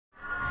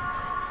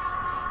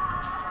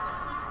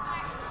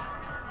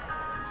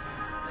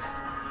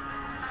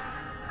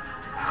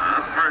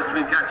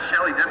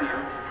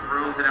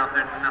out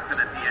there, nothing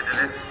at the end of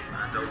it.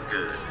 So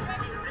good.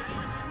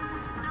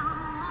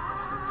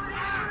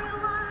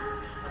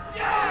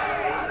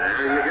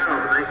 There you go.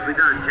 Nicely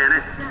done,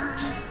 Janet.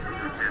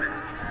 Janet.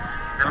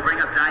 That'll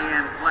bring up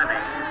Diane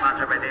Fleming,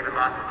 sponsored by David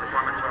Lawson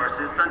Performance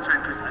Horses,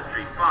 Sunshine Christmas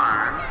Tree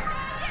Farm.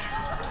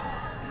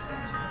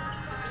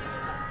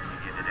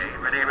 And today,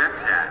 Renee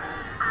Redstadt,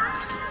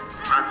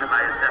 sponsored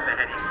by Estepa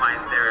Head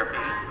Equine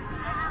Therapy,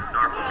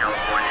 Norfolk,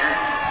 California,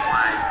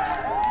 Equine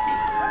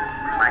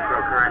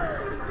Microcurrent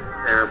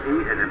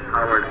Therapy and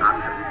Empowered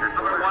Options.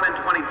 Number 1 in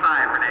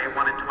 25, Renee,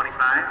 1 in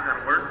 25,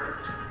 that'll work.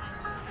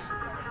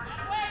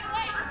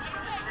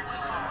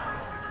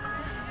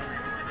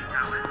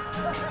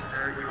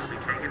 You will be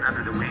taken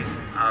under the wing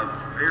of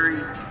very,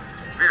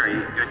 very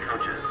good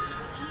coaches.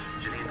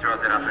 Janine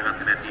throws it out there,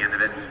 nothing at the end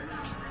of it.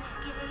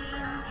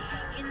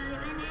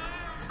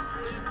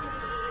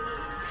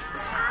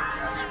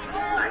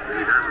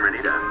 Nicely done,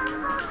 Renita.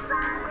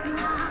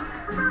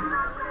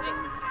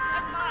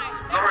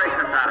 Lori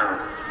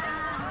Casados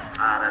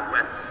out of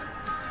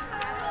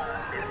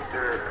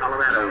Westminster,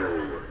 Colorado.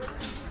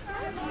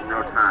 No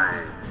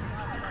time.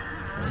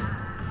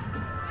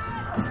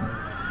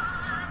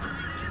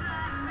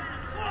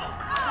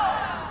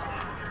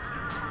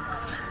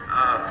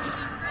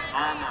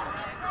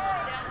 Almost.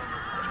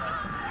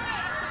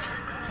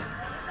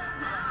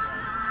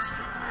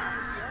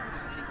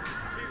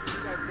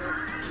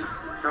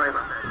 Sorry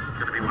about that. It's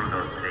going to be one of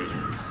those days.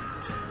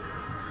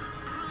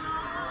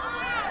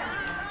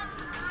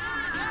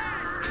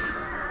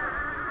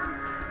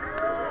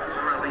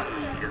 Laura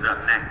Lee is up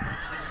next.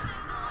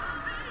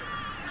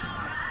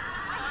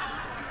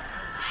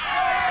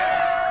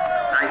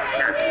 Nice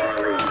catch,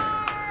 Laura Lee.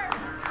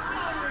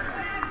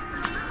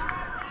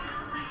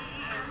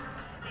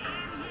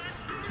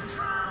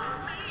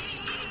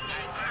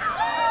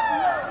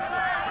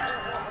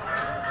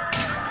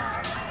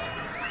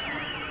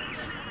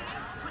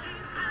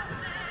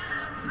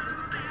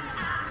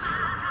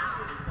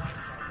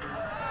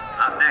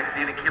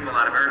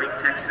 Out of Irving,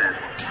 Texas,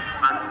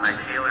 sponsored by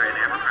Taylor and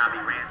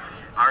Abercrombie Ranch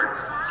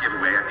Art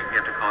giveaway. I think we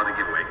have to call it a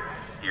giveaway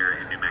here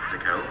in New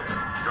Mexico.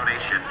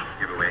 Donation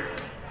giveaway.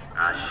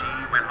 She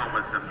went home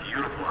with some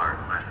beautiful art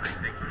last night,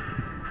 I think.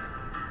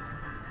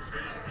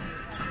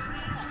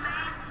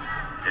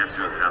 Deb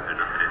throws it out there,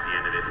 nothing at the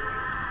end of it.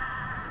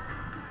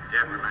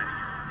 Deb reminding you.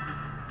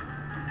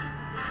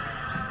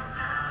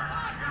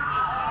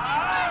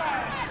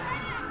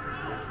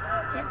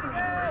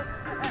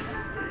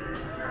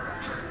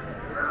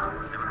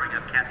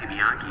 Kathy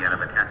Bianchi out of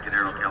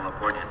Atascadero,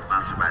 California,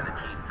 sponsored by the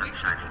Team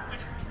Sunshine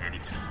and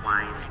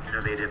Equine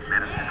Innovative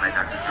Medicine by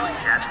Dr. Jody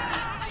Chapman.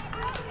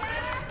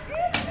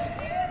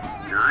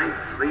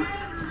 Nicely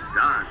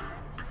done.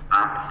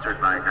 Sponsored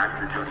by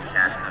Dr. Jody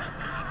Chapman,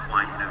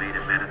 Equine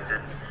Innovative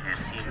Medicine and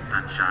Team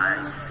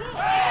Sunshine.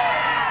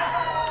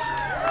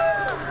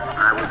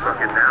 I was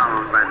looking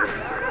down by the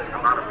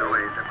amount of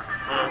noise.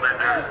 Full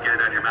vendors, get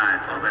it on your mind.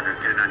 Full vendors,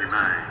 get it on your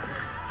mind.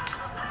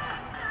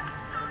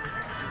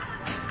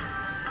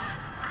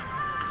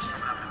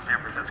 San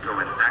Francisco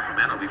and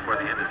Sacramento before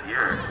the end of the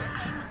year.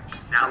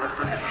 Now let's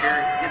look at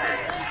Jerry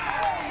Gibbons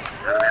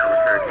out of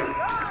Albuquerque.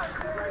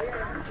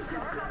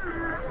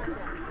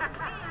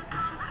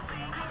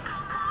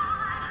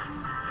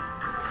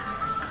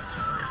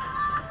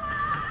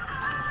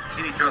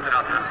 He throws it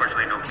out there,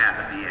 unfortunately no cap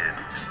at the end.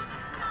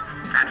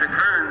 Patrick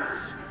Kearns,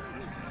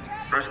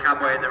 first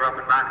cowboy in their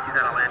open box. He's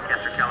out of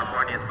Lancaster,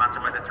 California,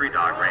 sponsored by the Three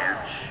Dog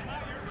Ranch.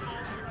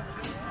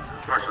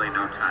 Unfortunately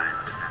no time.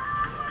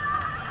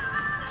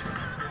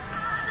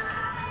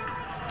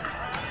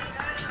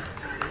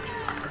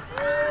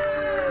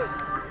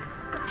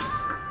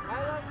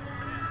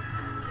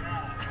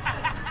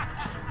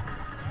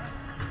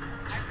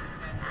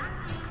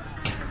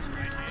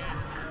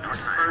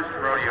 First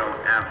rodeo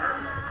ever.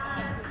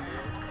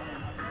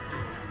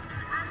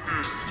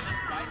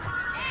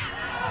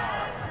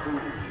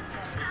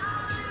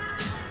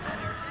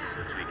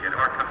 This weekend,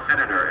 or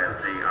competitor as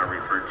they are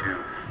referred to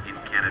in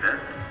Canada.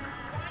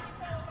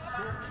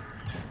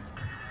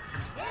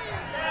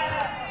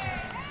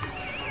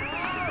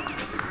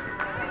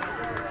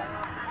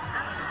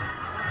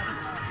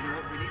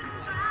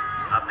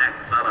 Up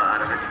next, Bubba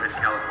out of Richmond,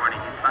 California.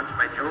 He's sponsored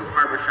by Joe's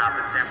Barbershop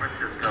in San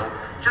Francisco,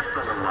 just a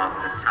little off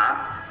the top.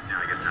 No,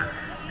 I guess not.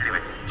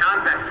 Anyway,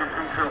 John Beck from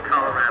Broomfield,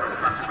 Colorado,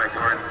 sponsored by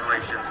Door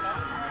Installations.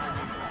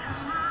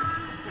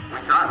 We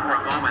thought for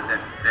a moment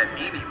that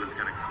Mimi was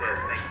going to say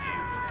thank you.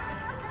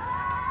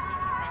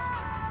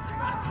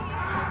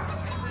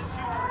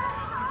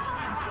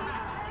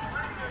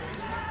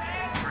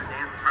 Our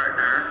dance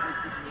partner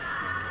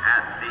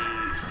at the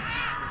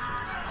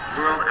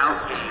World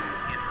Out Games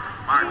in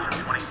March of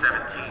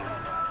 2017.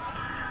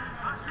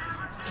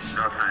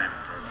 No time.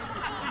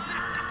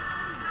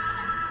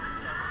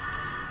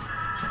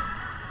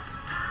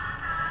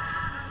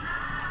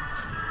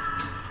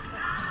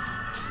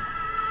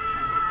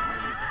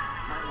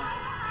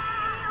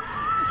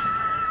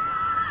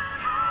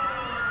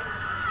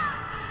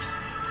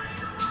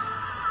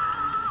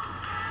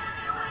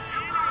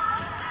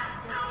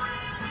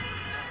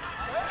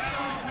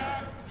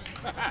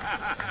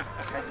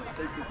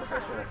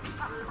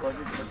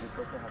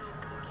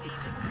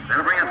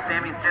 That'll bring up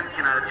Sammy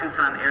Simpkin out of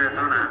Tucson,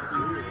 Arizona.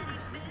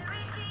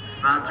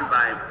 Sponsored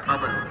by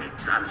Bubba's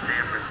Meats out of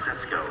San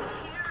Francisco.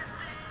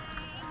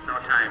 No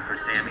time for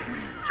Sammy.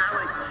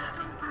 Charlie.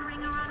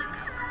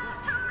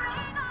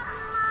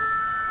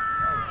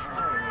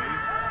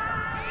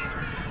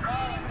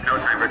 No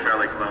time for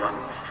Charlie Clella.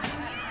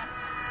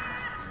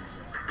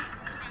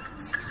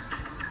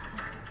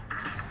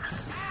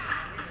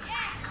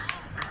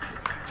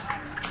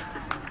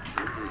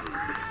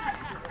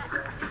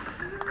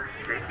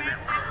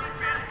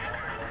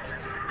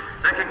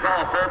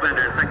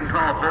 Second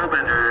call, pole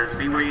benders.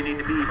 Be where you need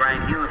to be.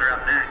 Brian Heelander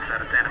up next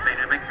out of Santa Fe,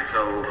 New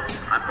Mexico.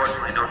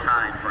 Unfortunately, no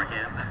time for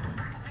him.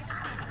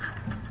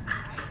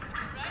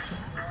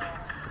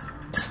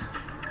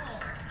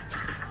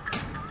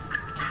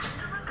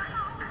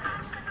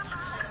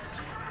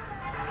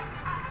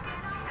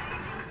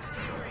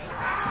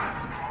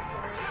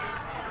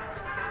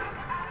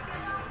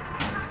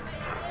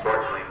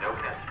 Unfortunately, no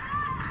catch.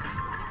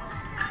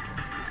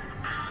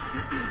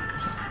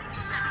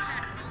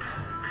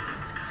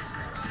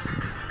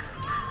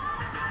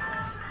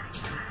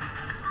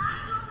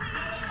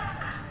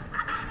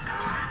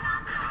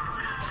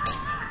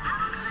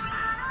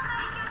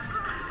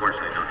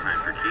 Unfortunately, no time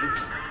for Keith.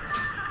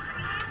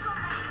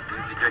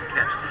 It's a good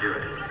catch to do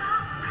it.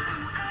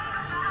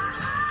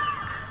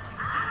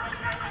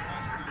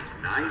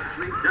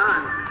 Nicely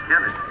done,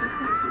 Kevin.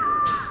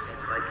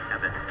 Like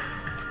Kevin.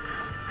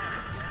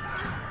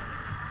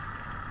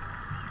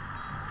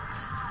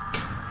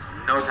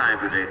 No time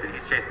for Jason.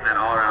 He's chasing that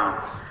all around.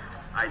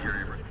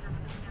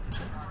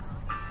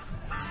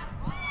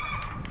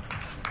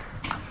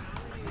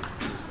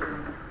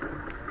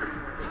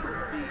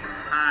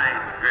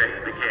 Greg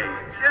McKay,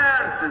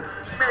 just a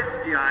smidge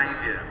behind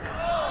him.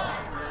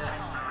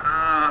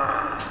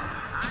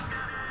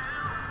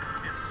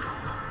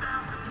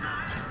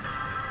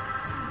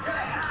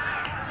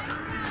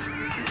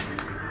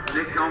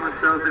 Nick Coleman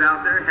throws it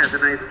out there, has a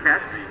nice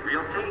catch.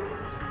 Realty,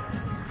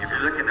 if you're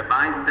looking to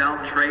buy, sell,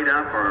 trade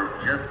up, or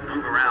just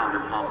move around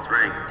in Palm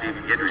Springs,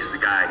 Stephen Guidry is the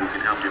guy who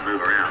can help you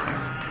move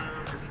around.